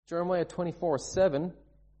Jeremiah 24:7.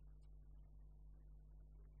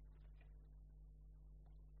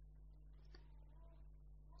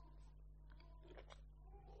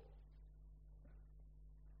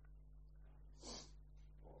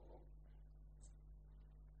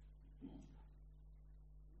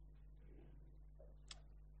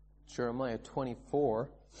 Jeremiah 24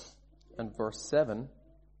 and verse 7.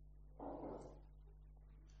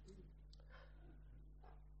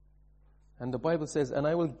 And the Bible says, "And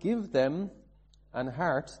I will give them an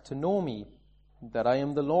heart to know me, that I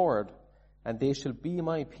am the Lord, and they shall be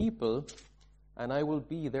my people, and I will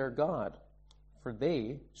be their God, for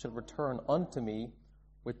they shall return unto me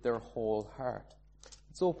with their whole heart."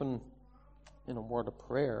 Let's open in a word of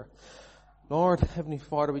prayer. Lord, Heavenly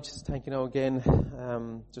Father, we just thank you now again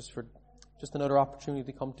just another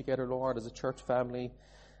opportunity to come together, Lord, as a church family,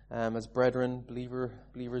 as brethren,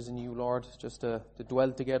 believers in you, Lord, just to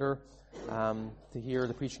dwell together, to hear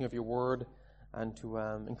the preaching of your word, and to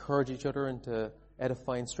encourage each other and to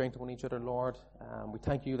edify and strengthen each other, Lord. We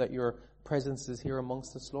thank you that your presence is here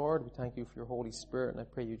amongst us, Lord. We thank you for your Holy Spirit, and I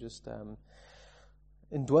pray you just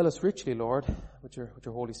indwell us richly, Lord, with your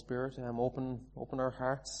Holy Spirit. Open our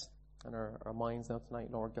hearts and our minds now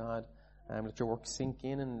tonight, Lord God. Let your work sink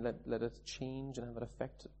in and let it change and have an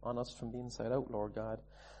effect on us from the inside out, Lord God.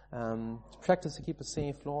 Protect us to keep us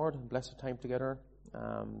safe, Lord, and bless our time together.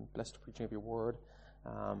 Bless the preaching of your word.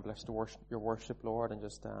 Bless your worship, Lord, and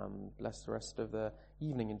just bless the rest of the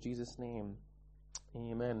evening in Jesus' name.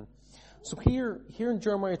 Amen. So here in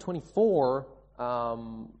Jeremiah 24,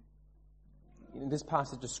 in this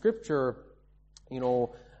passage of Scripture,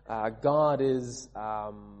 God is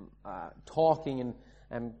talking,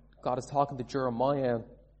 and God is talking to Jeremiah,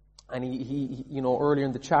 and he earlier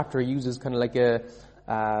in the chapter he uses kind of like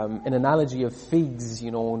an analogy of figs,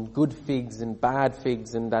 and good figs and bad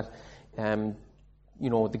figs, and that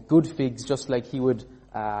the good figs, just like he would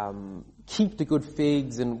keep the good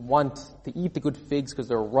figs and want to eat the good figs because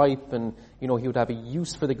they're ripe, and he would have a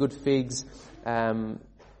use for the good figs.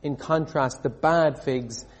 In contrast, the bad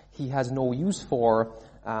figs he has no use for.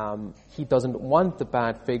 He doesn't want the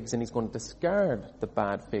bad figs, and he's going to discard the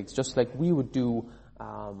bad figs, just like we would do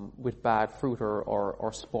with bad fruit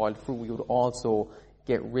or spoiled fruit. We would also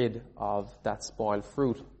get rid of that spoiled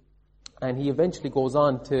fruit. And he eventually goes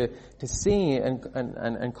on to say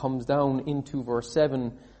and comes down into verse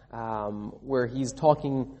 7, where he's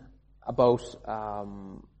talking about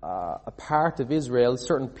a part of Israel,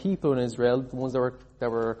 certain people in Israel, the ones that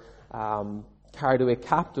were carried away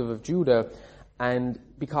captive of Judah. And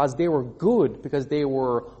because they were good, because they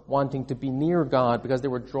were wanting to be near God, because they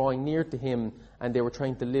were drawing near to Him, and they were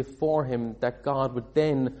trying to live for Him, that God would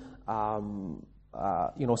then,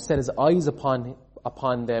 set His eyes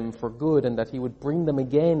upon them for good, and that He would bring them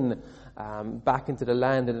again back into the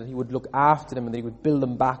land, and that He would look after them, and that He would build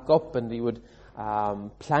them back up, and He would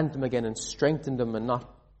plant them again and strengthen them, and not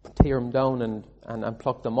tear them down and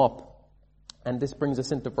pluck them up. And this brings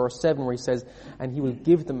us into verse 7, where he says, "And he will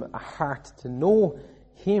give them a heart to know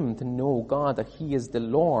him, to know God, that he is the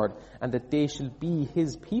Lord, and that they shall be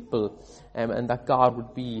his people, and that God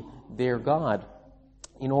would be their God."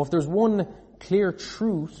 If there's one clear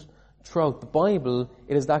truth throughout the Bible,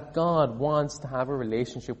 it is that God wants to have a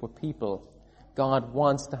relationship with people. God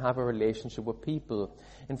wants to have a relationship with people.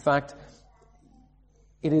 In fact,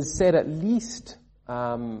 it is said at least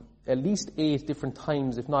 8 different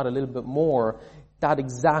times, if not a little bit more, that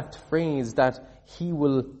exact phrase that he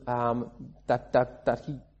will,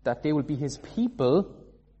 that they will be his people,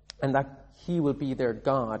 and that he will be their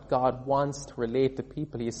God. God wants to relate to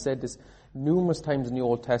people. He has said this numerous times in the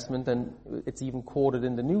Old Testament, and it's even quoted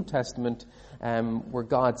in the New Testament, where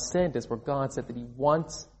God said this, where God said that he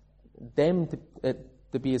wants them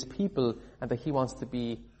to be his people, and that he wants to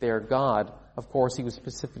be their God. Of course, he was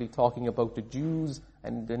specifically talking about the Jews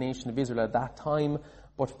and the nation of Israel at that time,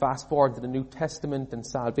 but fast forward to the New Testament, and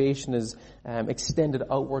salvation is extended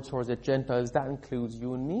outwards towards the Gentiles. That includes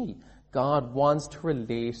you and me. God wants to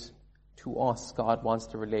relate to us. God wants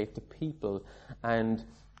to relate to people. And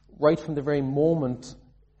right from the very moment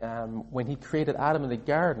when he created Adam in the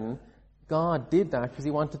garden, God did that because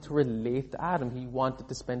he wanted to relate to Adam. He wanted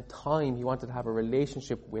to spend time. He wanted to have a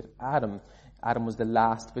relationship with Adam. Adam was the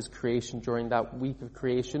last of his creation during that week of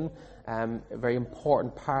creation, a very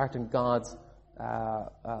important part in God's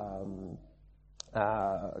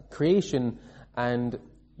creation. And,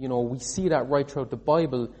 we see that right throughout the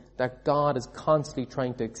Bible, that God is constantly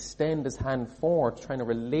trying to extend his hand forward, trying to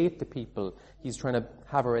relate to people. He's trying to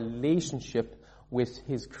have a relationship with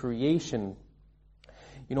his creation.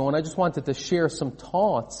 And I just wanted to share some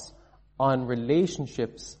thoughts on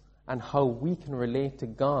relationships and how we can relate to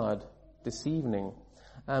God this evening.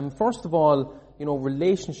 First of all,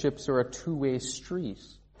 relationships are a two-way street.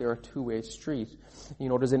 They're a two-way street.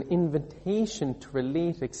 There's an invitation to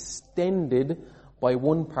relate extended by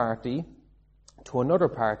one party to another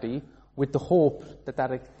party with the hope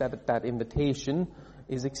that invitation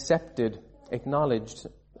is accepted, acknowledged,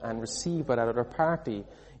 and received by that other party.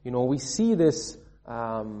 We see this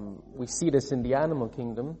in the animal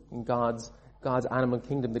kingdom, in God's animal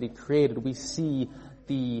kingdom that He created. We see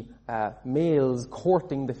the males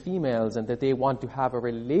courting the females, and that they want to have a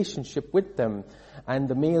relationship with them. And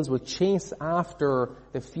the males will chase after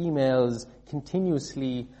the females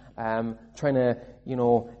continuously, trying to,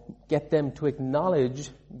 get them to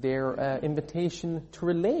acknowledge their invitation to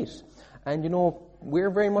relate. And,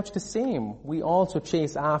 we're very much the same. We also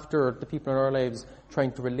chase after the people in our lives,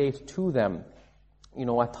 trying to relate to them.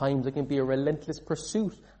 At times it can be a relentless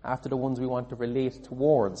pursuit after the ones we want to relate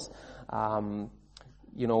towards. In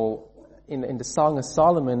the Song of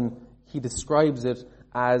Solomon, he describes it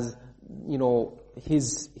as,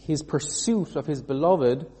 his pursuit of his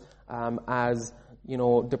beloved, as,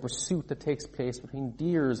 the pursuit that takes place between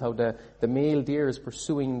deers, how the male deer is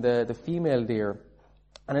pursuing the female deer.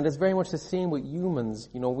 And it is very much the same with humans.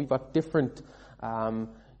 We've got different,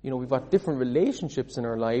 relationships in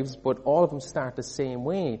our lives, but all of them start the same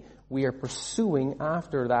way. We are pursuing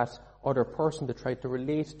after that other person to try to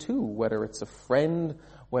relate to, whether it's a friend,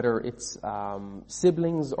 whether it's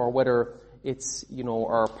siblings, or whether it's,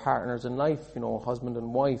 our partners in life, husband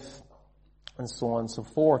and wife, and so on and so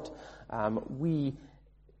forth. We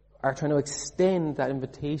are trying to extend that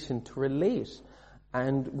invitation to relate.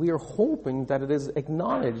 And we are hoping that it is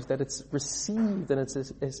acknowledged, that it's received, and it's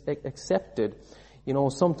accepted.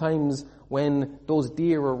 Sometimes when those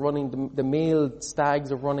deer are running, the male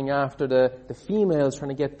stags are running after the females, trying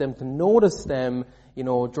to get them to notice them,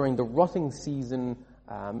 during the rutting season,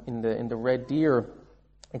 in the red deer.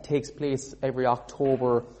 It takes place every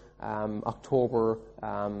October, kind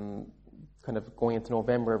of going into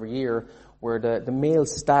November every year, where the male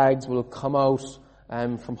stags will come out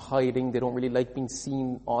from hiding. They don't really like being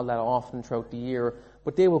seen all that often throughout the year,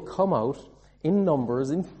 but they will come out in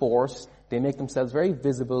numbers, in force. They make themselves very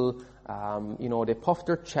visible. They puff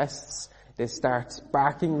their chests. They start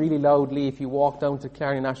barking really loudly. If you walk down to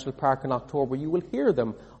Killarney National Park in October, you will hear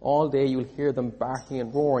them all day. You'll hear them barking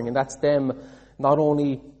and roaring, and that's them not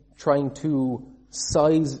only trying to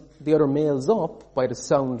size the other males up by the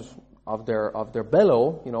sound of their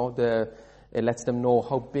bellow. It lets them know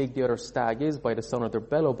how big the other stag is by the sound of their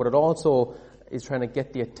bellow, but it also is trying to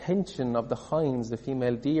get the attention of the hinds, the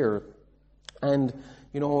female deer. And,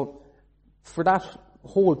 for that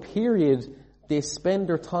whole period, they spend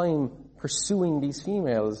their time pursuing these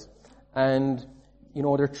females, and,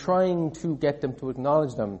 they're trying to get them to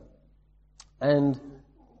acknowledge them. And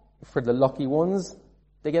for the lucky ones,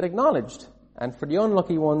 they get acknowledged. And for the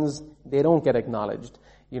unlucky ones, they don't get acknowledged.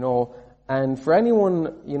 And for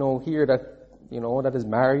anyone, here that is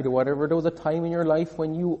married or whatever, there was a time in your life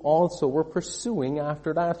when you also were pursuing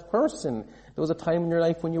after that person. There was a time in your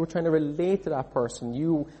life when you were trying to relate to that person.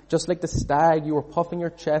 You, just like the stag, you were puffing your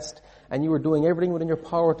chest and you were doing everything within your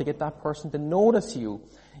power to get that person to notice you.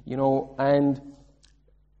 And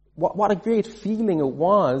what a great feeling it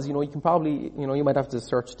was. You can probably, you might have to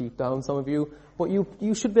search deep down, some of you, but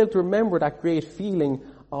you should be able to remember that great feeling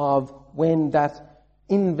of when that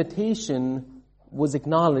invitation was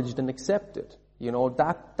acknowledged and accepted.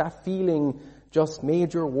 That feeling just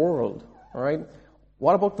made your world. All right.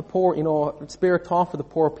 What about the poor? Spare thought for the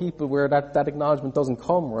poor people where that acknowledgement doesn't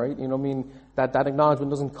come, right? That acknowledgement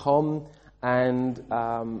doesn't come, and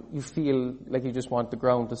you feel like you just want the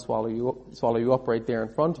ground to swallow you up right there in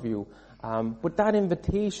front of you. But that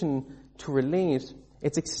invitation to relate,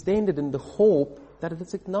 it's extended in the hope that it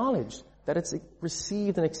is acknowledged, that it's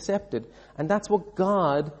received and accepted, and that's what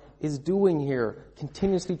God is doing here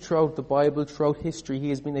continuously throughout the Bible, throughout history. He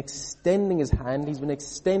has been extending His hand. He's been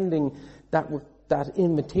extending that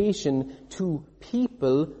invitation to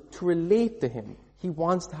people to relate to Him. He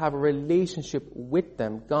wants to have a relationship with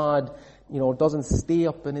them. God, doesn't stay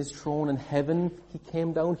up in His throne in heaven. He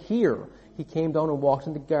came down here. He came down and walked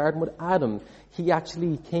in the garden with Adam. He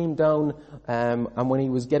actually came down, and when he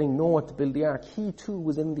was getting Noah to build the ark, he too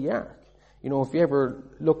was in the ark. If you ever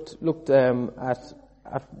looked at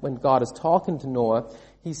when God is talking to Noah,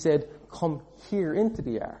 He said, "Come here into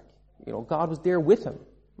the ark." God was there with him.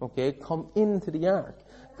 Okay, come into the ark.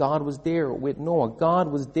 God was there with Noah.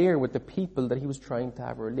 God was there with the people that He was trying to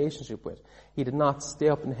have a relationship with. He did not stay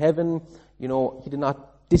up in heaven. He did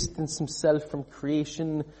not distance Himself from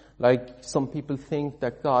creation like some people think,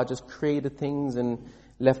 that God just created things and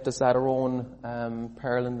left us at our own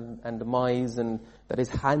peril and demise, and that his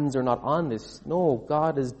hands are not on this. No,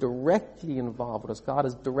 God is directly involved with us. God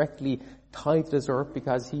is directly tied to this earth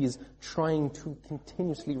because he is trying to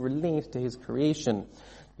continuously relate to his creation.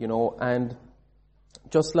 And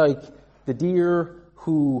just like the deer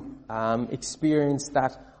who experienced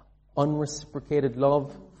that unreciprocated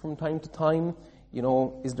love from time to time,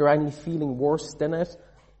 is there any feeling worse than it?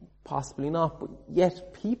 Possibly not, but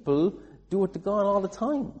yet people do it to God all the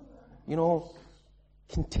time.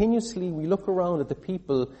 Continuously we look around at the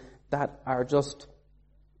people that are just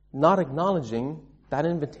not acknowledging that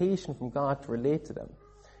invitation from God to relate to them.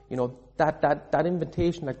 That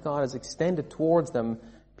invitation that God has extended towards them,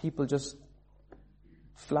 people just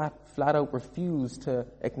flat out refuse to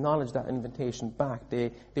acknowledge that invitation back.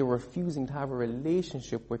 They're refusing to have a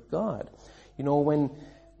relationship with God.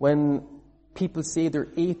 When people say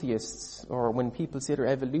they're atheists, or when people say they're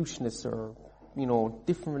evolutionists, or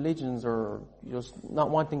different religions, or just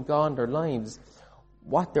not wanting God in their lives,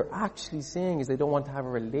 what they're actually saying is they don't want to have a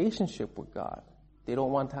relationship with God. They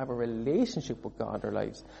don't want to have a relationship with God in their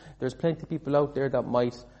lives. There's plenty of people out there that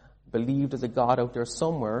might believe there's a God out there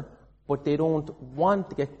somewhere, but they don't want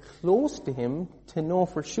to get close to him to know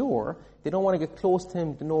for sure. They don't want to get close to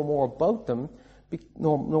him to know more about them,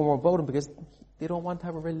 because they don't want to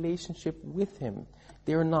have a relationship with him.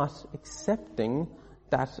 They're not accepting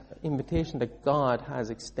that invitation that God has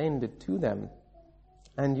extended to them.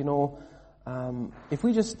 And if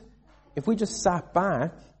we just sat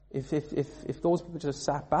back, if those people just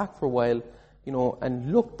sat back for a while,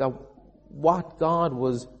 and looked at what God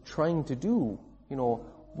was trying to do,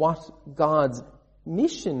 what God's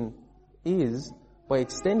mission is by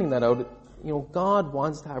extending that out, God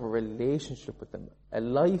wants to have a relationship with them, a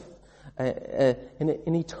life,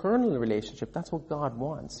 an eternal relationship. That's what God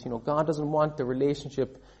wants. God doesn't want the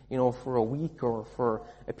relationship, for a week or for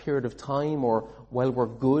a period of time or while we're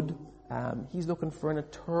good. He's looking for an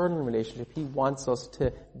eternal relationship. He wants us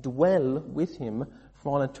to dwell with him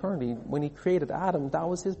for all eternity. When he created Adam, that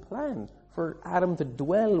was his plan, for Adam to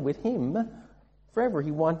dwell with him forever.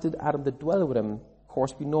 He wanted Adam to dwell with him. Of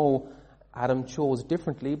course, we know Adam chose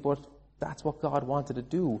differently, but that's what God wanted to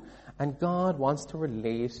do. And God wants to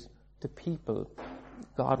relate to people.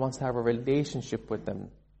 God wants to have a relationship with them.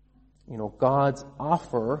 God's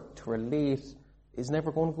offer to relate is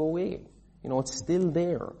never going to go away. It's still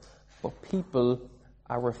there. But people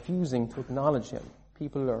are refusing to acknowledge him.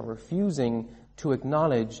 People are refusing to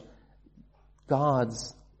acknowledge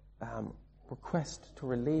God's request to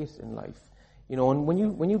relate in life. And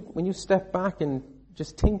when you step back and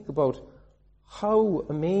just think about how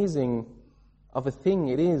amazing of a thing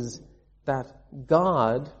it is that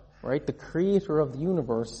God, right, the creator of the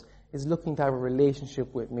universe, is looking to have a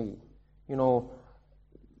relationship with me.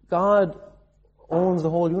 God owns the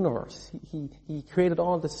whole universe. He created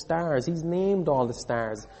all the stars. He's named all the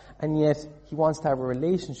stars. And yet he wants to have a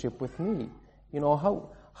relationship with me.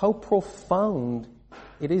 How profound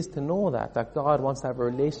it is to know that God wants to have a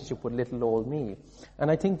relationship with little old me. And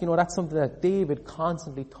I think, that's something that David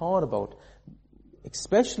constantly thought about,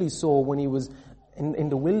 especially so when he was in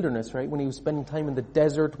the wilderness, right? When he was spending time in the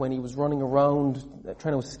desert, when he was running around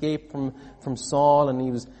trying to escape from Saul, and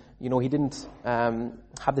he was, he didn't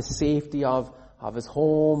have the safety of his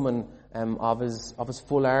home and of his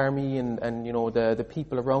full army and the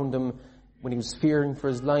people around him, when he was fearing for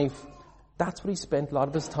his life. That's what he spent a lot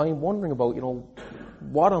of his time wondering about.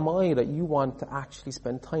 What am I that you want to actually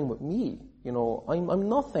spend time with me? I'm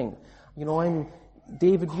nothing.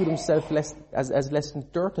 David viewed himself as less than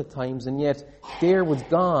dirt at times, and yet there was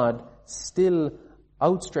God still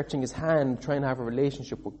outstretching his hand, trying to have a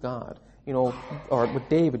relationship with God, or with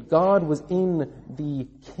David. God was in the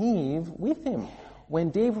cave with him. When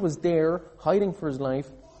David was there, hiding for his life,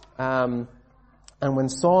 and when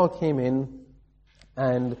Saul came in,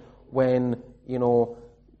 and when,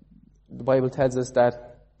 the Bible tells us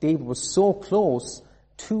that David was so close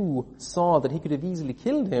to Saul that he could have easily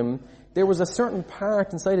killed him, there was a certain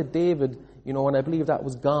part inside of David, and I believe that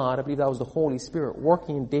was God, I believe that was the Holy Spirit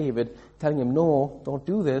working in David, telling him, no, don't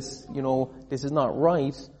do this, this is not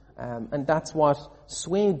right. And that's what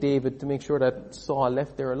swayed David to make sure that Saul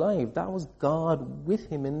left there alive. That was God with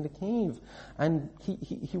him in the cave. And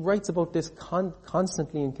he writes about this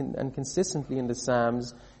constantly and consistently in the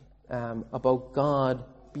Psalms, about God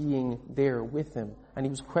being there with him. And he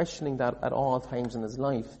was questioning that at all times in his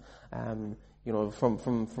life. From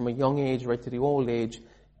a young age right to the old age,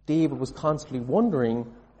 David was constantly wondering,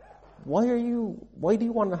 why do you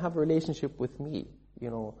want to have a relationship with me?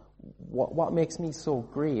 What makes me so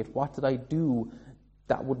great? What did I do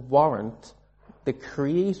that would warrant the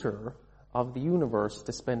creator of the universe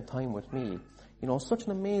to spend time with me. Such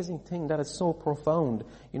an amazing thing that is so profound.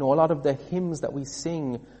 A lot of the hymns that we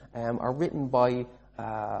sing are written by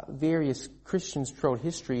various Christians throughout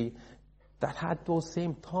history that had those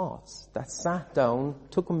same thoughts, that sat down,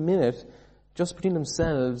 took a minute just between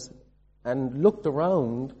themselves and looked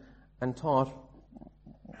around and thought,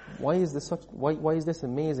 why is this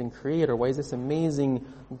amazing creator? Why is this amazing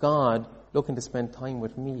God looking to spend time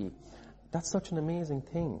with me? That's such an amazing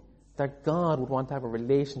thing, that God would want to have a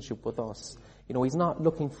relationship with us. He's not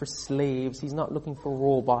looking for slaves. He's not looking for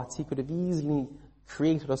robots. He could have easily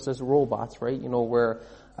created us as robots, right? Where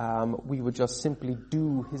we would just simply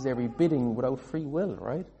do his every bidding without free will,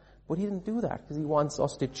 right? But he didn't do that because he wants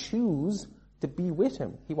us to choose to be with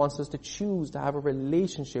him. He wants us to choose to have a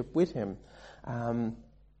relationship with him.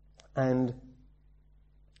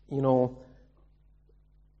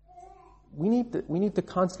 We need to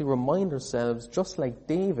constantly remind ourselves, just like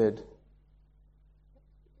David,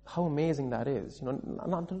 how amazing that is.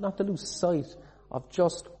 Not to lose sight of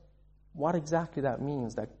just what exactly that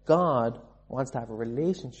means, that God wants to have a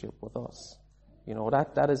relationship with us.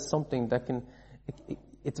 That is something that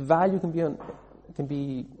its value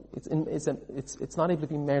it's not able to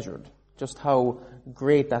be measured. Just how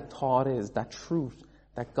great that thought is, that truth,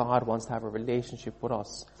 that God wants to have a relationship with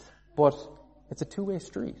us. But it's a two-way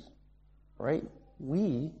street, right?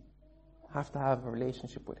 We have to have a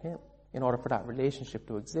relationship with him in order for that relationship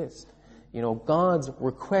to exist. God's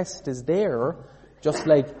request is there, just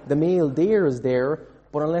like the male deer is there,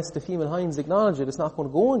 but unless the female hinds acknowledge it, it's not going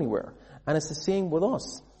to go anywhere. And it's the same with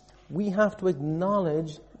us. We have to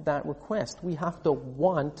acknowledge that request. We have to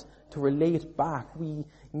want to relate back. We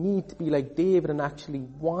need to be like David and actually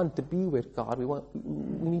want to be with God.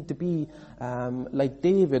 We need to be like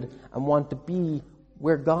David and want to be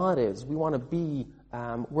where God is. We want to be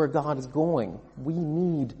where God is going. We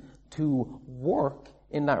need to work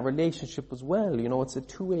in that relationship as well. It's a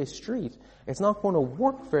two-way street. It's not going to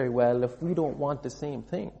work very well if we don't want the same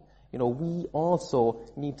thing. We also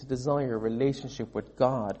need to desire a relationship with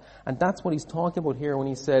God. And that's what he's talking about here when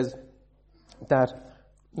he says that,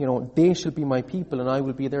 they shall be my people and I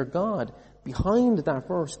will be their God. Behind that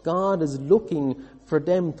verse, God is looking for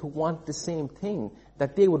them to want the same thing,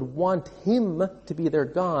 that they would want him to be their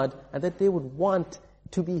God and that they would want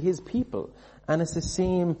to be his people. And it's the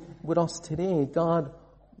same with us today. God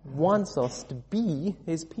wants us to be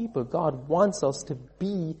his people. God wants us to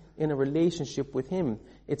be in a relationship with him.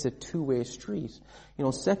 It's a two-way street.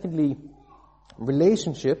 Secondly,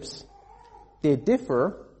 relationships, they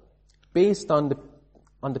differ based on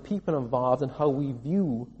the people involved and how we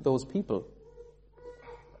view those people.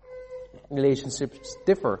 Relationships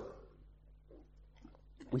differ.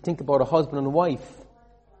 We think about a husband and wife,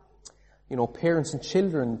 parents and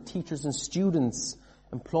children, teachers and students,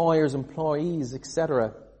 employers, employees,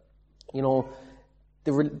 etc.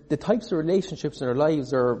 The types of relationships in our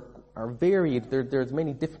lives are varied. There's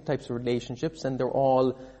many different types of relationships, and they're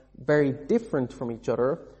all very different from each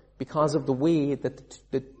other because of the way that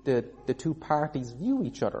the two parties view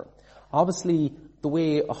each other. Obviously, the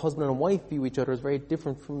way a husband and a wife view each other is very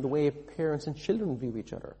different from the way parents and children view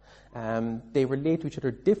each other. They relate to each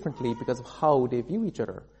other differently because of how they view each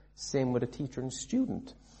other. Same with a teacher and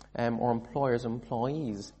student, or employers and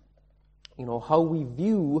employees. How we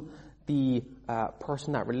view the person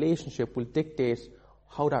in that relationship will dictate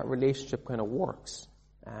how that relationship kind of works.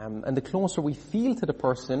 And the closer we feel to the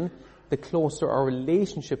person, the closer our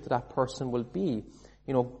relationship to that person will be.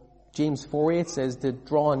 James 4:8 says to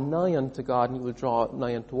draw nigh unto God and he will draw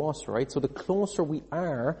nigh unto us, right? So the closer we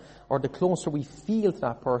are, or the closer we feel to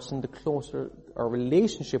that person, the closer our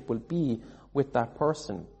relationship will be with that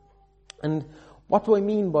person. And what do I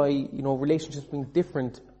mean by, relationships being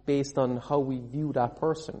different based on how we view that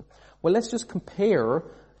person? Well, let's just compare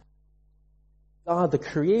God the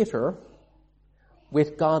Creator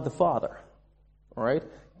with God the Father. Alright?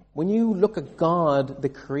 When you look at God the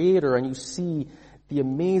Creator and you see the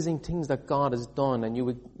amazing things that God has done, and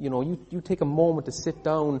you take a moment to sit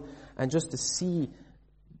down and just to see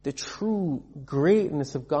the true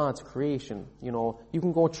greatness of God's creation. You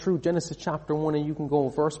can go through Genesis chapter 1 and you can go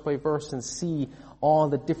verse by verse and see all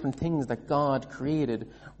the different things that God created,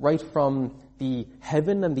 right from the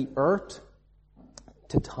heaven and the earth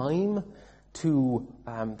to time, to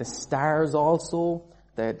the stars also,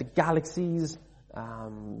 the galaxies,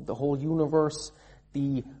 the whole universe,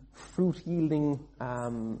 the fruit-yielding,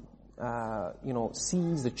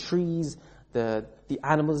 seeds, the trees, the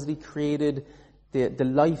animals that he created, the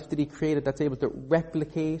life that he created that's able to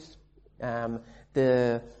replicate,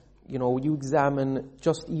 you examine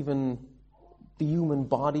just even the human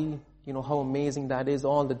body, You know how amazing that is,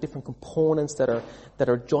 all the different components that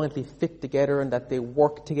are jointly fit together and that they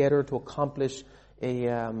work together to accomplish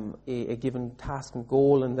a given task and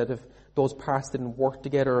goal, and that if those parts didn't work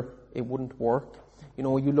together, it wouldn't work. You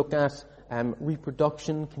know, you look at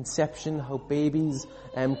reproduction, conception, how babies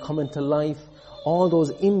come into life, all those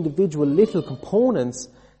individual little components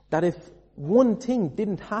that if one thing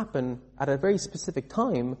didn't happen at a very specific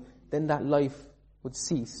time, then that life would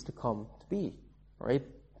cease to come to be, right?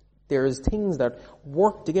 There's things that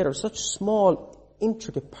work together, such small,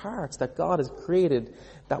 intricate parts that God has created,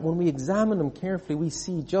 that when we examine them carefully, we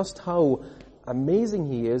see just how amazing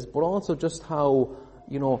He is, but also just how,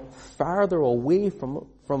 you know, farther away from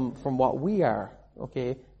what we are,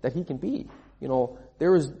 okay, that He can be. You know,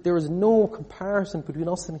 there is no comparison between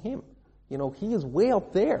us and Him. You know, He is way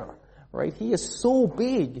up there, right? He is so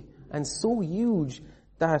big and so huge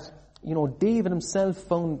that, you know, David himself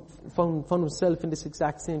found himself in this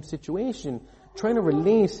exact same situation. Trying to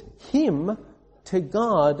relate him to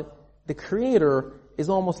God, the Creator, is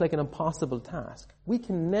almost like an impossible task. We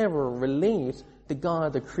can never relate to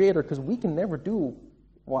God, the Creator, because we can never do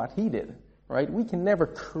what He did, right? We can never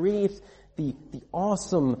create the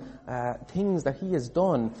awesome things that He has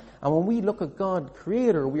done. And when we look at God,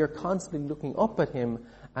 Creator, we are constantly looking up at Him,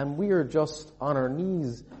 and we are just on our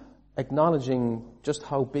knees acknowledging just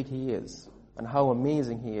how big He is and how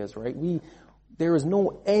amazing He is, right? There is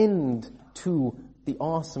no end to the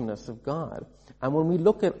awesomeness of God. And when we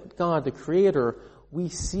look at God, the Creator, we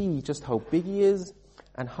see just how big He is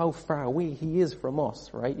and how far away He is from us,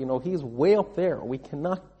 right? You know, He is way up there. We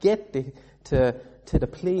cannot get to the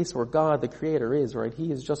place where God, the Creator, is, right?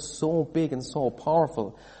 He is just so big and so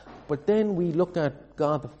powerful. But then we look at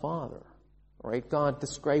God the Father, right? God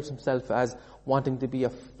describes Himself as wanting to be a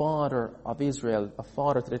father of Israel, a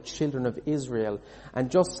father to the children of Israel.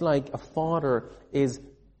 And just like a father is,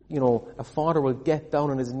 you know, a father will get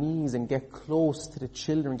down on his knees and get close to the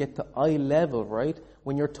children, get to eye level, right?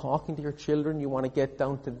 When you're talking to your children, you want to get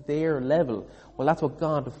down to their level. Well, that's what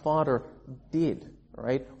God the Father did,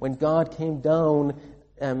 right? When God came down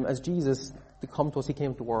as Jesus to come to us, He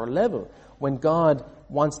came to our level. When God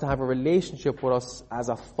wants to have a relationship with us as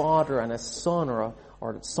a father and a son, or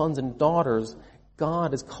sons and daughters,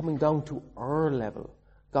 God is coming down to our level.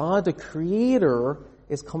 God, the Creator,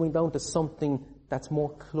 is coming down to something that's more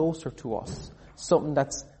closer to us, something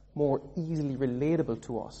that's more easily relatable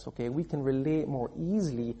to us, okay? We can relate more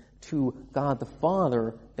easily to God the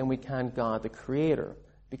Father than we can God the Creator,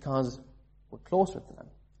 because we're closer to them.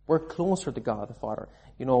 We're closer to God the Father.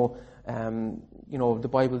 You know, the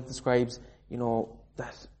Bible describes,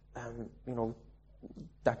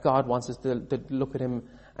 that God wants us to look at Him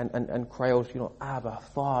and cry out, Abba,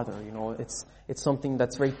 Father. It's something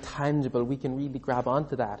that's very tangible. We can really grab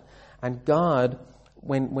onto that. And God,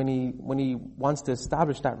 when He wants to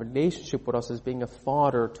establish that relationship with us as being a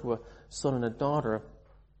father to a son and a daughter,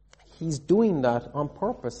 He's doing that on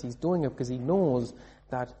purpose. He's doing it because He knows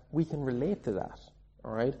that we can relate to that.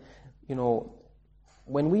 All right?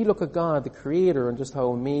 When we look at God, the Creator, and just how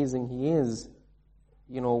amazing He is,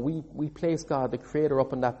 we place God, the Creator,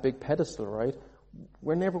 up on that big pedestal, right?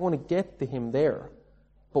 We're never going to get to Him there.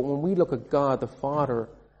 But when we look at God, the Father,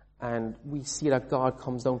 and we see that God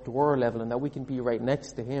comes down to our level and that we can be right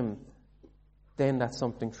next to Him, then that's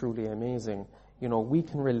something truly amazing. We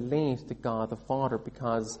can relate to God, the Father,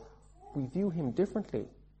 because we view Him differently.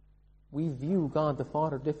 We view God, the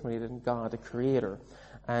Father, differently than God, the Creator.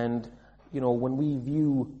 And, when we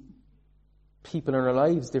view people in our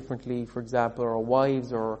lives differently, for example, our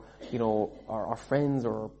wives or, our friends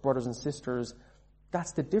or brothers and sisters,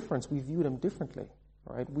 that's the difference. We view them differently,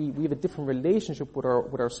 right? We have a different relationship with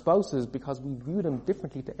our spouses because we view them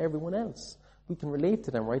differently to everyone else. We can relate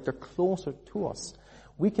to them, right? They're closer to us.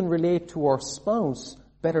 We can relate to our spouse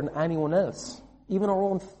better than anyone else, even our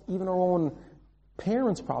own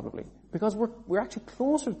parents probably, because we're actually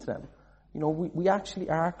closer to them. We actually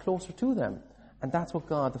are closer to them. And that's what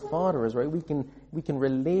God the Father is, right? We can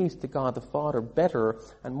relate to God the Father better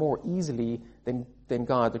and more easily than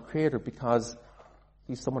God the Creator, because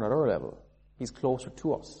He's someone at our level. He's closer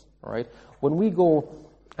to us, all right? When we go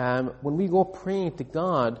praying to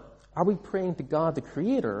God, are we praying to God the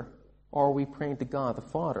Creator, or are we praying to God the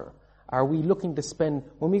Father? Are we looking to spend,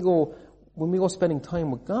 when we go spending time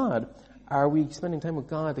with God, are we spending time with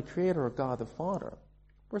God the Creator or God the Father?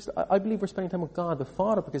 I believe we're spending time with God the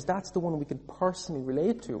Father because that's the one we can personally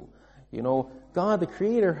relate to. God the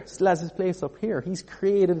Creator still has His place up here. He's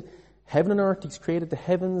created heaven and earth. He's created the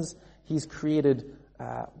heavens. He's created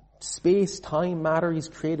space, time, matter. He's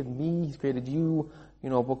created me. He's created you.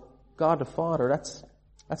 But God the Father, that's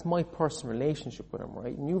That's my personal relationship with him,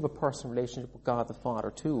 right? And you have a personal relationship with God the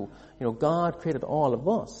Father too. God created all of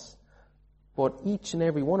us. But each and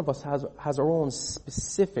every one of us has our own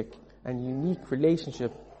specific and unique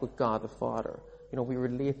relationship with God the Father. We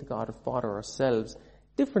relate to God the Father ourselves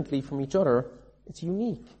differently from each other. It's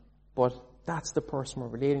unique. But that's the person we're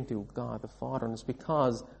relating to, God the Father. And it's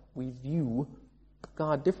because we view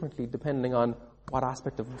God differently depending on what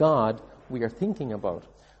aspect of God we are thinking about.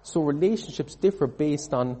 So relationships differ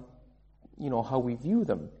based on, how we view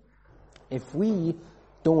them. If we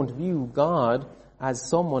don't view God as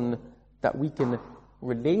someone that we can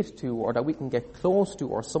relate to or that we can get close to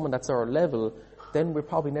or someone that's our level, then we're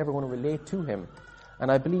probably never going to relate to him.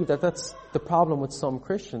 And I believe that that's the problem with some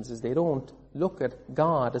Christians, is they don't look at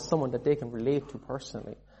God as someone that they can relate to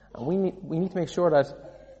personally. And we need to make sure that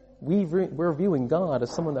we're viewing God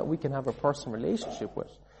as someone that we can have a personal relationship with.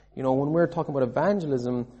 When we're talking about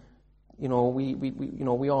evangelism,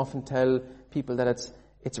 we often tell people that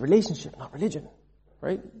it's a relationship, not religion,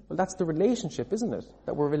 right? Well, that's the relationship, isn't it?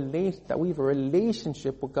 That we have a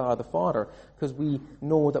relationship with God the Father because we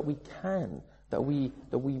know that we can, that we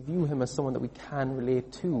view him as someone that we can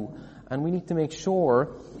relate to, and we need to make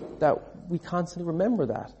sure that we constantly remember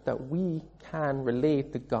that we can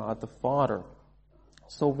relate to God the Father.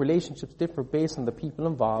 So relationships differ based on the people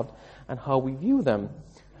involved and how we view them.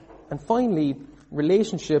 And finally,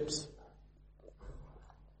 relationships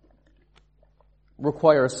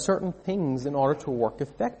require certain things in order to work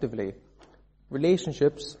effectively.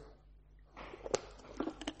 Relationships,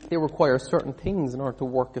 they require certain things in order to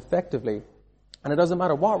work effectively. And it doesn't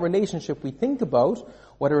matter what relationship we think about,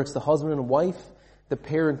 whether it's the husband and wife, the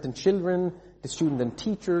parent and children, the student and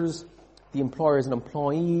teachers, the employers and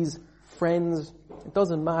employees, friends, it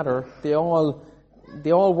doesn't matter. They all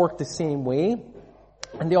work the same way,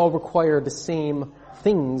 and they all require the same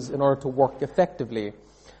things in order to work effectively.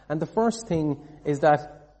 And the first thing is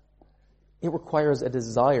that it requires a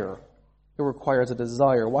desire. It requires a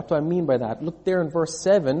desire. What do I mean by that? Look there in verse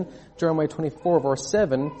 7, Jeremiah 24, verse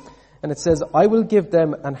 7, and it says, I will give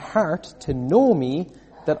them an heart to know me,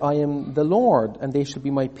 that I am the Lord, and they shall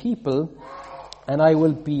be my people, and I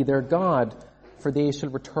will be their God, for they shall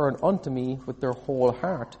return unto me with their whole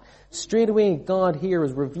heart. Straight away, God here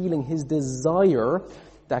is revealing his desire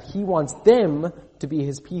that he wants them to be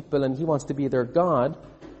his people and he wants to be their God.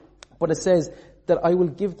 But it says that I will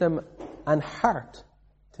give them an heart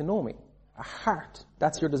to know me. A heart.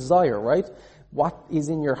 That's your desire, right? What is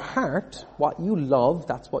in your heart, what you love,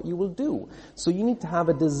 that's what you will do. So you need to have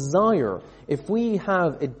a desire. If we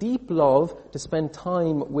have a deep love to spend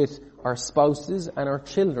time with our spouses and our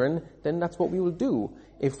children, then that's what we will do.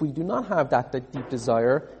 If we do not have that deep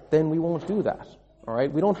desire, then we won't do that.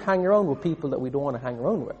 Alright? We don't hang around with people that we don't want to hang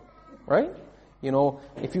around with. Right?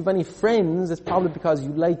 If you have any friends, it's probably because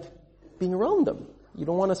you like being around them. You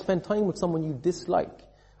don't want to spend time with someone you dislike.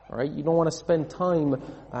 Alright? You don't want to spend time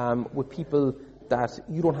with people that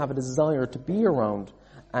you don't have a desire to be around.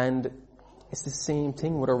 And it's the same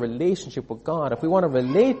thing with our relationship with God. If we want to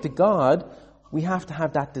relate to God, we have to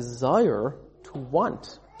have that desire to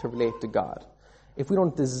want to relate to God. If we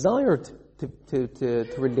don't desire to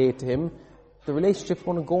relate to him, the relationship's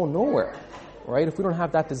going to go nowhere. Right? If we don't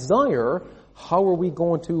have that desire, how are we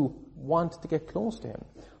going to want to get close to him?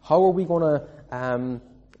 How are we going to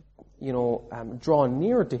draw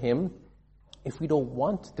nearer to him if we don't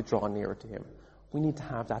want to draw nearer to him? We need to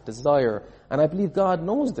have that desire. And I believe God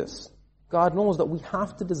knows this. God knows that we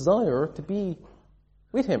have to desire to be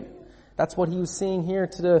with him. That's what he was saying here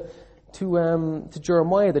to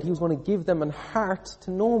Jeremiah, that he was going to give them an heart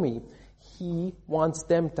to know me. He wants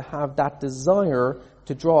them to have that desire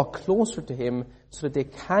to draw closer to him so that they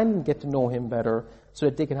can get to know him better, so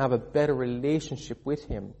that they can have a better relationship with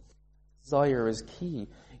him. Desire is key.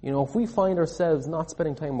 If we find ourselves not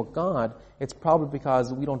spending time with God, it's probably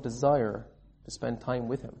because we don't desire to spend time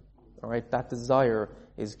with him. All right, that desire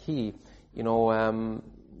is key.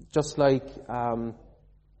 Just like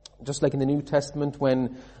in the New Testament,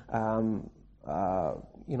 when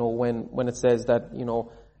when it says that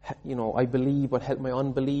I believe, but help my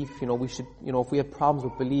unbelief. We should, if we have problems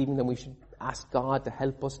with believing, then we should ask God to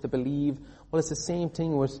help us to believe. Well, it's the same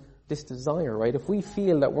thing with this desire, right? If we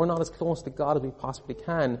feel that we're not as close to God as we possibly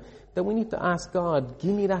can, then we need to ask God,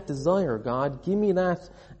 give me that desire, God. Give me that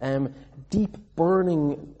deep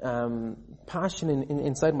burning passion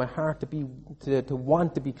inside my heart to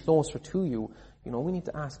want to be closer to you. We need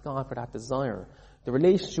to ask God for that desire. The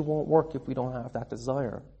relationship won't work if we don't have that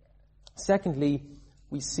desire. Secondly,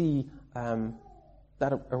 we see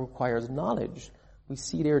that it requires knowledge. We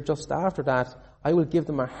see there just after that, I will give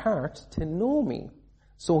them a heart to know me.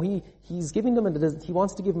 So he's giving them he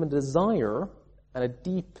wants to give them a desire and a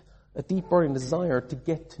deep burning desire to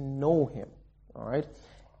get to know him. All right?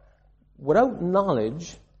 Without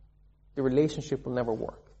knowledge, the relationship will never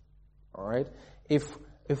work. All right? If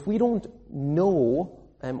we don't know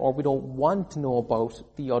or we don't want to know about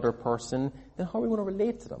the other person, then how are we going to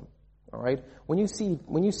relate to them? All right? When you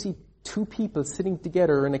see two people sitting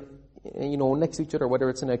together in next to each other,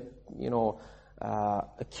 whether it's in a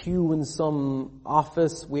queue in some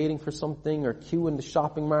office waiting for something, or queue in the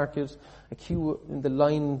shopping market, a queue in the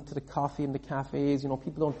line to the coffee in the cafes,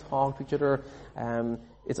 people don't talk to each other.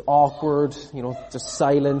 It's awkward, just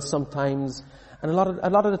silence sometimes. And a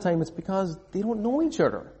lot of the time it's because they don't know each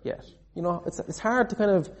other yet. It's hard to kind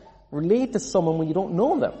of relate to someone when you don't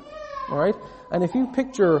know them. All right? And if you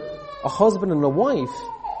picture a husband and a wife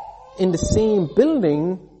in the same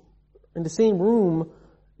building, in the same room,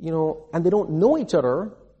 and they don't know each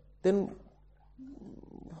other, then,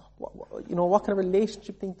 what kind of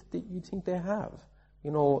relationship do you think they have?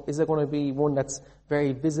 Is it going to be one that's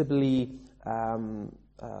very visibly,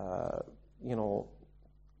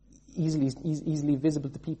 easily visible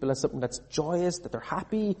to people as something that's joyous, that they're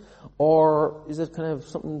happy, or is it kind of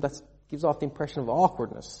something that gives off the impression of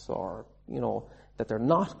awkwardness, or, that they're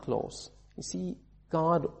not close? You see,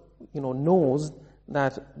 God, knows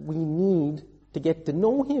that we need to get to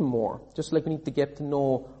know him more, just like we need to get to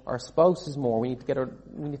know our spouses more. We need to get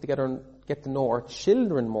to know our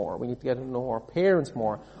children more. We need to get to know our parents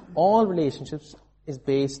more. All relationships is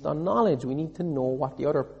based on knowledge. We need to know what the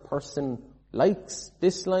other person likes,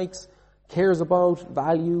 dislikes, cares about,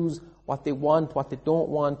 values, what they want, what they don't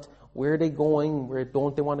want, where they're going, where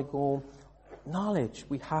don't they want to go. Knowledge.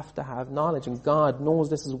 We have to have knowledge, and God knows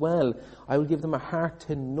this as well. I will give them a heart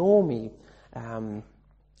to know me.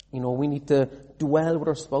 We need to dwell with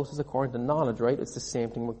our spouses according to knowledge, right? It's the same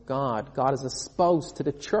thing with God. God is a spouse to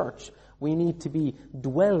the church. We need to be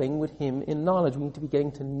dwelling with him in knowledge. We need to be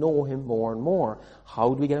getting to know him more and more.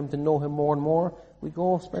 How do we get him to know him more and more? We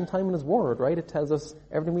go spend time in his word, right? It tells us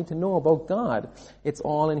everything we need to know about God. It's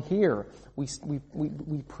all in here. We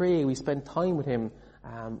pray, we spend time with him,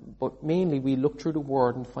 but mainly we look through the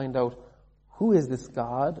word and find out, who is this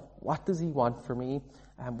God? What does he want for me?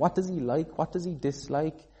 What does he like? What does he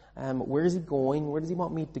dislike? Where is he going? Where does he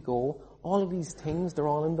want me to go? All of these things, they're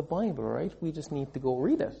all in the Bible, right? We just need to go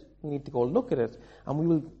read it. We need to go look at it. And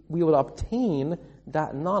we will obtain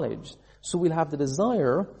that knowledge. So we'll have the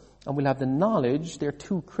desire and we'll have the knowledge. They're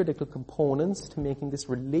two critical components to making this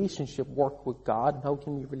relationship work with God. How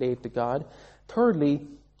can we relate to God? Thirdly,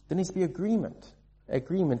 there needs to be agreement.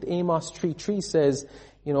 Agreement. Amos 3:3 says,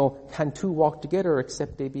 can two walk together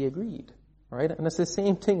except they be agreed? Right? And it's the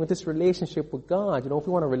same thing with this relationship with God. If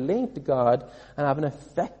we want to relate to God and have an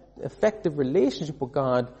effective relationship with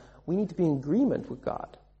God, we need to be in agreement with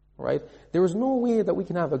God. Right? There is no way that we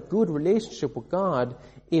can have a good relationship with God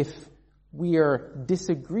if we are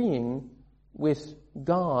disagreeing with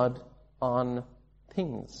God on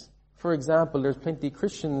things. For example, there's plenty of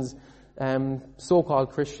Christians,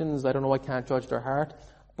 so-called Christians, I don't know, I can't judge their heart,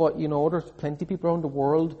 but there's plenty of people around the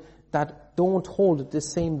world that don't hold the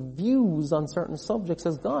same views on certain subjects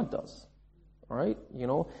as God does. Alright?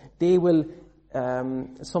 They will,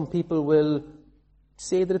 some people will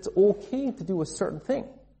say that it's okay to do a certain thing.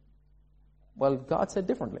 Well, God said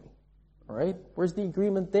differently. Alright? Where's the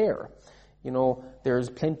agreement there? There's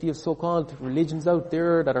plenty of so-called religions out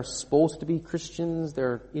there that are supposed to be Christians.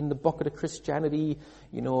 They're in the bucket of Christianity.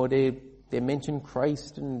 They mention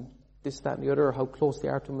Christ and this, that, and the other. How close they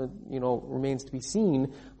are to him, remains to be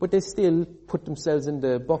seen. But they still put themselves in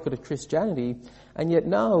the bucket of Christianity. And yet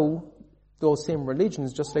now, those same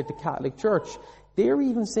religions, just like the Catholic Church, they're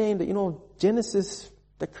even saying that, Genesis,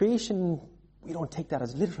 the creation, we don't take that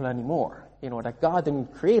as literal anymore. That God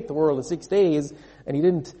didn't create the world in 6 days, and he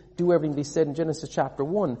didn't do everything he said in Genesis chapter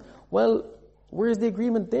 1. Well, where's the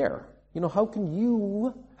agreement there? How can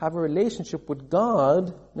you have a relationship with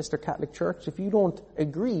God, Mr. Catholic Church, if you don't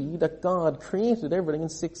agree that God created everything in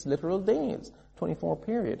 6 literal days, 24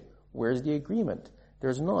 period? Where's the agreement?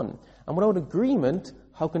 There's none. And without agreement,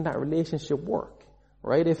 how can that relationship work?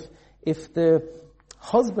 Right? If the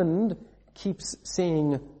husband keeps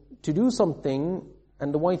saying to do something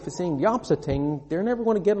and the wife is saying the opposite thing, they're never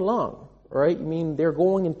going to get along. Right? They're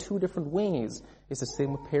going in two different ways. It's the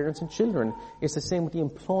same with parents and children. It's the same with the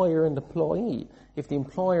employer and the employee. If the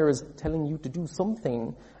employer is telling you to do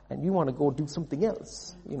something and you want to go do something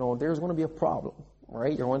else, there's going to be a problem.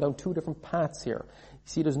 Right? You're going down two different paths here. You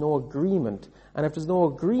see, there's no agreement. And if there's no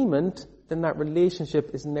agreement, then that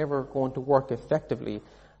relationship is never going to work effectively.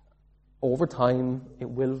 Over time, it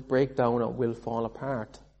will break down, it will fall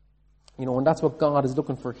apart. And that's what God is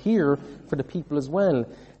looking for here for the people as well,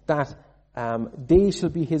 that they shall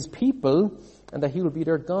be his people and that he will be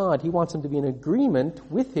their God. He wants them to be in agreement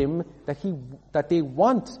with him that they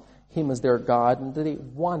want him as their God and that they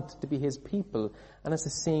want to be his people. And it's the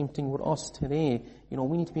same thing with us today.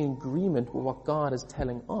 We need to be in agreement with what God is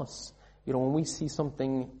telling us. When we see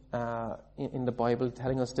something in the Bible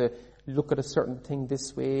telling us to look at a certain thing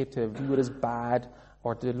this way, to view it as bad,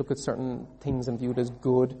 or to look at certain things and view it as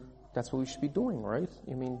good, that's what we should be doing, right?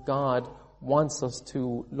 God wants us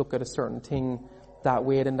to look at a certain thing that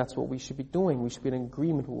way, then that's what we should be doing. We should be in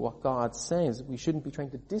agreement with what God says. We shouldn't be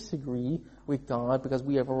trying to disagree with God because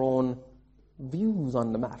we have our own views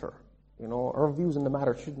on the matter. Our views on the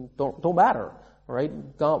matter don't matter, right?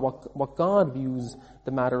 What God views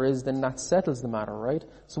the matter is, then that settles the matter, right?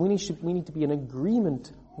 So we need to be in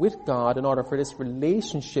agreement with God in order for this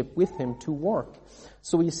relationship with him to work.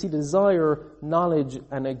 So we see desire, knowledge,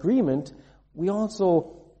 and agreement. We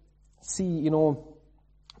also see,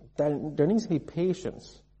 that there needs to be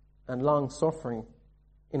patience and long suffering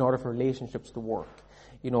in order for relationships to work.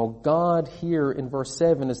 God here in verse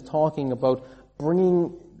 7 is talking about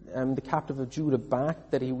bringing the captive of Judah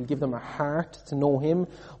back, that he will give them a heart to know him.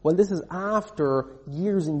 Well, this is after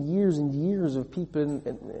years and years and years of people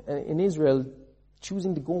in Israel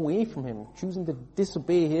choosing to go away from him, choosing to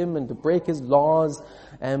disobey him and to break his laws,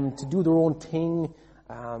 to do their own thing,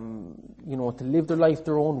 to live their life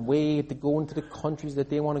their own way, to go into the countries that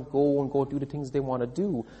they want to go and go do the things they want to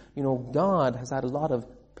do. God has had a lot of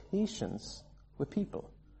patience with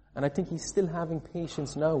people. And I think he's still having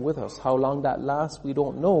patience now with us. How long that lasts, we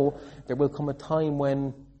don't know. There will come a time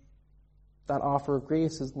when that offer of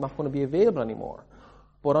grace is not going to be available anymore.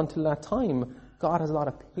 But until that time, God has a lot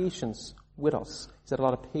of patience with us. He's had a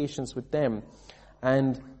lot of patience with them.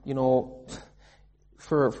 And,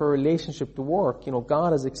 for a relationship to work,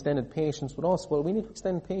 God has extended patience with us. Well, we need to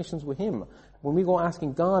extend patience with him. When we go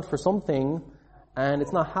asking God for something and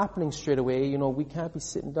it's not happening straight away, we can't be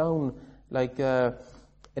sitting down like a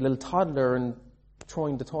little toddler and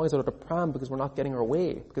throwing the toys out of the pram because we're not getting our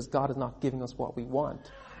way, because God is not giving us what we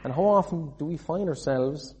want. And how often do we find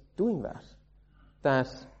ourselves doing that? That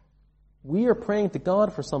we are praying to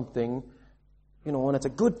God for something, and it's a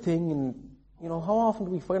good thing, and how often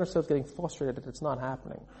do we find ourselves getting frustrated that it's not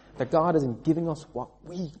happening? That God isn't giving us what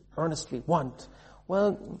we earnestly want?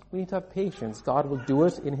 Well, we need to have patience. God will do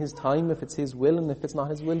it in his time if it's his will, and if it's not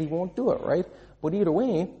his will, he won't do it, right? But either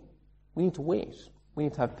way, we need to wait. We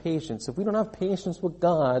need to have patience. If we don't have patience with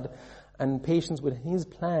God and patience with his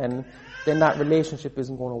plan, then that relationship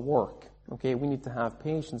isn't going to work. Okay, we need to have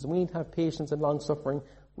patience. And we need to have patience and long suffering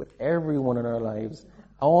with everyone in our lives.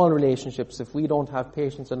 All relationships, if we don't have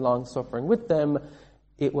patience and long suffering with them,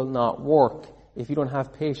 it will not work. If you don't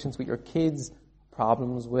have patience with your kids,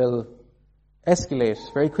 problems will escalate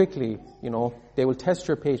very quickly. They will test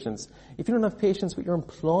your patience. If you don't have patience with your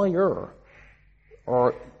employer,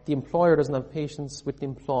 or the employer doesn't have patience with the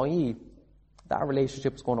employee, that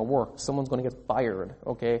relationship is going to work. Someone's going to get fired,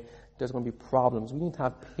 okay? There's going to be problems. We need to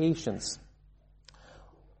have patience.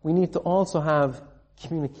 We need to also have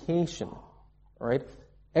communication, all right?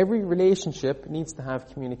 Every relationship needs to have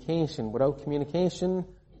communication. Without communication,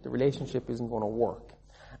 the relationship isn't going to work.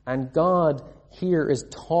 And God here is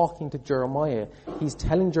talking to Jeremiah. He's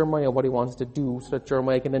telling Jeremiah what he wants to do so that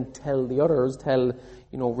Jeremiah can then tell the others,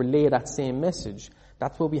 relay that same message.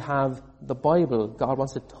 That's why we have the Bible. God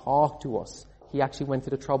wants to talk to us. He actually went to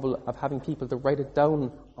the trouble of having people to write it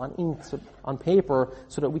down on ink, on paper,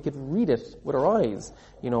 so that we could read it with our eyes.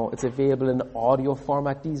 It's available in audio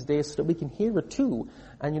format these days so that we can hear it too.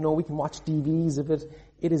 And, we can watch DVDs of it.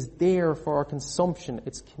 It is there for our consumption.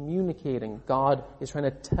 It's communicating. God is trying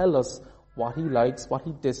to tell us what he likes, what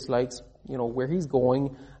he dislikes, where he's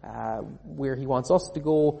going, where he wants us to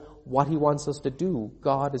go, what he wants us to do.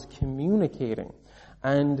 God is communicating.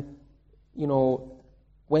 And,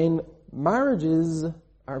 when marriages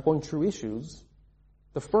are going through issues,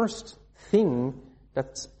 the first thing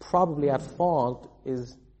that's probably at fault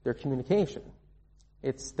is their communication.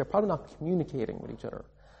 They're probably not communicating with each other.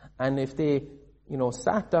 And if they,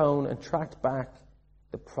 sat down and tracked back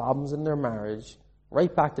the problems in their marriage,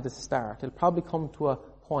 right back to the start, it'll probably come to a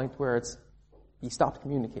point where you stopped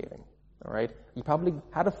communicating, all right? You probably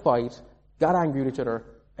had a fight, got angry with each other,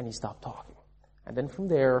 and you stopped talking. And then from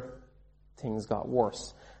there, things got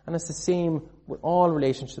worse. And it's the same with all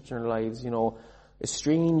relationships in our lives,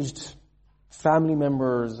 estranged family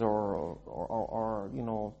members or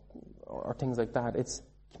things like that. It's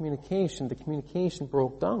communication. The communication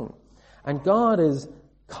broke down. And God is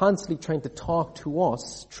constantly trying to talk to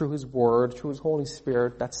us through his word, through his Holy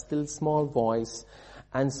Spirit, that still small voice.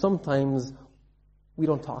 And sometimes we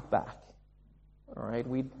don't talk back. All right?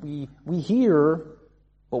 We hear,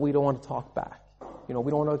 but we don't want to talk back. We don't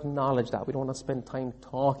want to acknowledge that. We don't want to spend time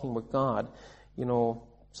talking with God.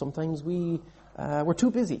 Sometimes we're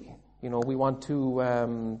too busy. We want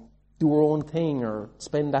to do our own thing or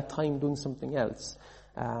spend that time doing something else.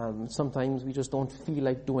 Sometimes we just don't feel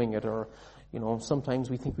like doing it, or sometimes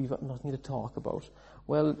we think we've got nothing to talk about.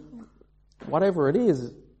 Well, whatever it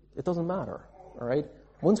is, it doesn't matter. All right?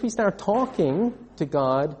 Once we start talking to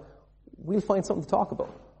God, we'll find something to talk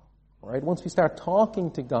about. All right? Once we start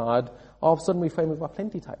talking to God, all of a sudden we find we've got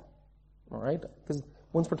plenty of time. All right? Because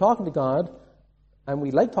once we're talking to God, and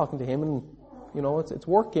we like talking to Him, and it's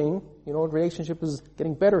working, the relationship is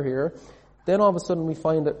getting better here, then all of a sudden we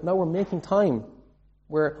find that now we're making time.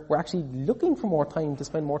 We're actually looking for more time to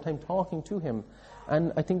spend more time talking to Him.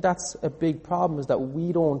 And I think that's a big problem, is that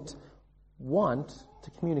we don't want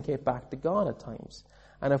to communicate back to God at times.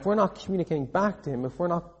 And if we're not communicating back to Him, if we're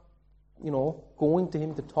not, going to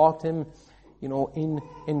Him to talk to Him,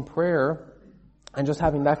 in prayer, and just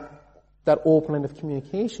having that open line of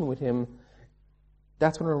communication with Him,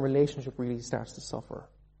 that's when our relationship really starts to suffer.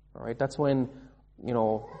 All right? That's when,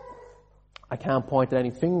 I can't point at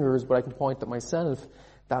any fingers, but I can point at myself,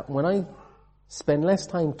 that when I spend less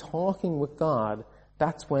time talking with God,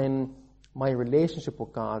 that's when my relationship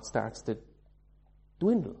with God starts to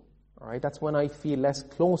dwindle. All right? That's when I feel less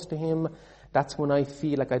close to Him. That's when I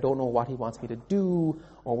feel like I don't know what He wants me to do,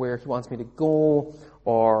 or where He wants me to go,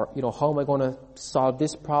 or, how am I going to solve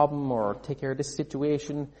this problem or take care of this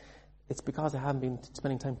situation. It's because I haven't been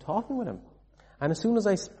spending time talking with Him. And as soon as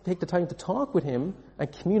I take the time to talk with Him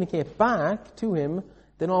and communicate back to Him,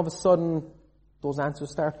 then all of a sudden those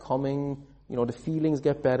answers start coming, the feelings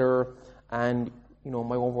get better, and,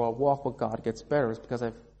 my overall walk with God gets better. It's because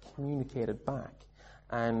I've communicated back.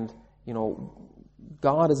 And,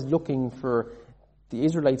 God is looking for the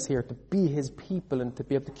Israelites here to be His people and to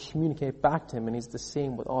be able to communicate back to Him, and He's the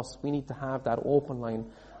same with us. We need to have that open line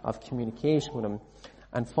of communication with Him.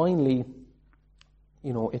 And finally,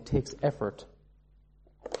 it takes effort.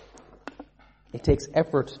 It takes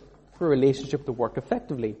effort for a relationship to work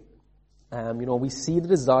effectively. We see the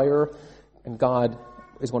desire, and God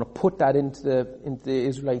is going to put that into the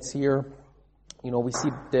Israelites here. We see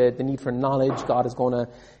the need for knowledge. God is going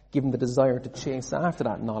to give them the desire to chase after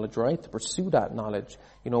that knowledge, right? To pursue that knowledge.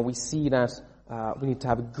 We see that we need to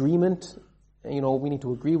have agreement. We need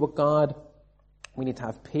to agree with God. We need to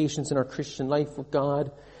have patience in our Christian life with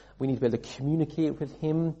God. We need to be able to communicate with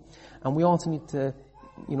Him. And we also need to,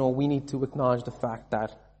 we need to acknowledge the fact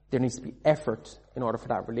that there needs to be effort in order for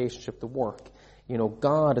that relationship to work.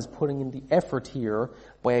 God is putting in the effort here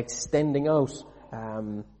by extending out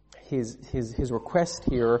his request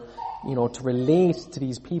here, to relate to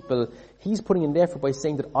these people. He's putting in the effort by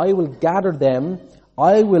saying that I will gather them,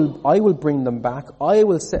 I will bring them back, I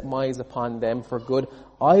will set my eyes upon them for good,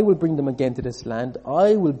 I will bring them again to this land,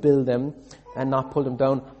 I will build them and not pull them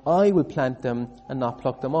down, I will plant them and not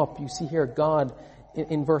pluck them up. You see here God,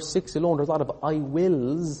 in verse 6 alone, there's a lot of I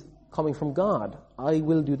wills coming from God. I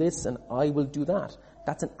will do this and I will do that.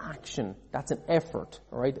 That's an action. That's an effort.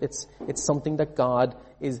 All right? It's something that God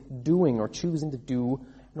is doing or choosing to do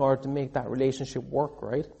in order to make that relationship work,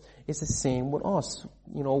 right? It's the same with us.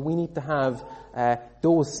 We need to have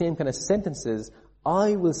those same kind of sentences.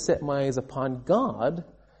 I will set my eyes upon God.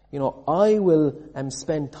 I will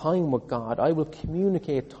spend time with God. I will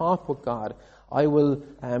communicate, talk with God. I will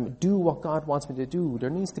do what God wants me to do. There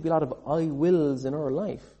needs to be a lot of I wills in our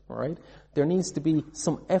life, all right? There needs to be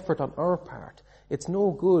some effort on our part. It's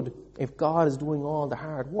no good if God is doing all the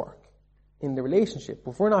hard work in the relationship.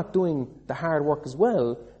 If we're not doing the hard work as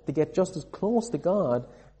well to get just as close to God,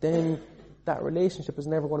 then that relationship is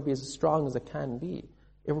never going to be as strong as it can be.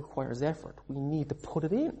 It requires effort. We need to put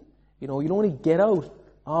it in. You only get out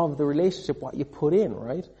of the relationship what you put in,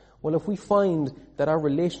 right? Well, if we find that our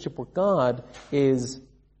relationship with God is,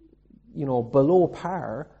 below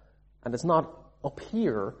par, and it's not up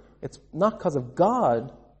here, it's not because of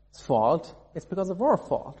God's fault, it's because of our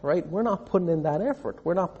fault, right? We're not putting in that effort.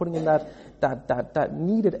 We're not putting in that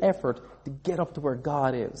needed effort to get up to where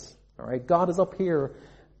God is, all right? God is up here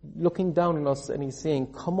looking down on us and He's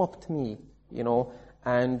saying, come up to me,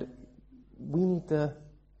 and we need to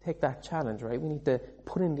take that challenge, right? We need to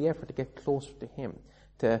put in the effort to get closer to Him,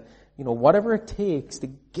 to, whatever it takes to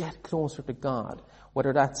get closer to God,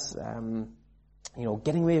 whether that's,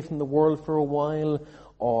 getting away from the world for a while,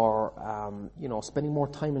 or, spending more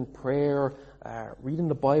time in prayer, reading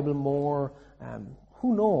the Bible more,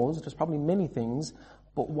 who knows, there's probably many things,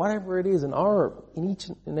 but whatever it is in each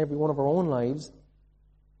and every one of our own lives,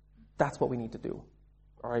 that's what we need to do.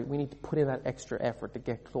 Alright, we need to put in that extra effort to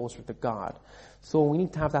get closer to God. So we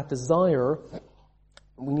need to have that desire.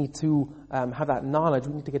 We need to have that knowledge.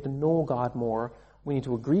 We need to get to know God more. We need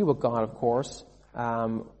to agree with God, of course.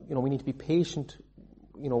 We need to be patient,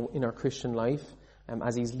 in our Christian life,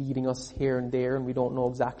 as He's leading us here and there, and we don't know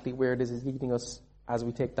exactly where it is He's leading us as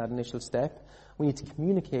we take that initial step. We need to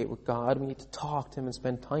communicate with God. We need to talk to Him and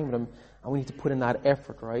spend time with Him, and we need to put in that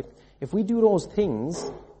effort, right? If we do those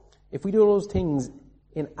things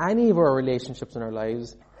in any of our relationships in our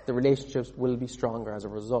lives, the relationships will be stronger as a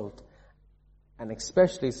result. And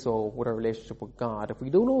especially so with our relationship with God. If we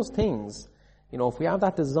do those things, if we have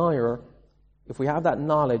that desire, if we have that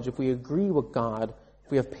knowledge, if we agree with God,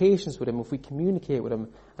 if we have patience with Him, if we communicate with Him,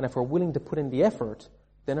 and if we're willing to put in the effort,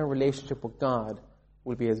 then our relationship with God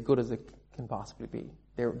will be as good as it can possibly be.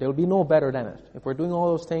 There will be no better than it. If we're doing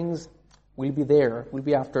all those things, we'll be there. We'll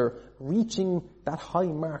be after reaching that high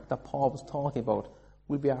mark that Paul was talking about.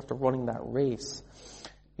 We'll be after running that race.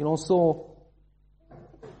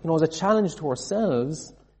 As a challenge to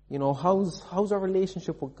ourselves, how's our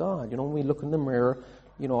relationship with God? When we look in the mirror,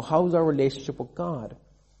 how's our relationship with God?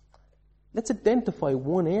 Let's identify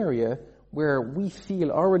one area where we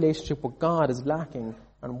feel our relationship with God is lacking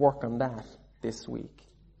and work on that this week.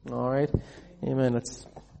 Alright? Amen. Let's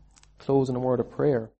close in a word of prayer.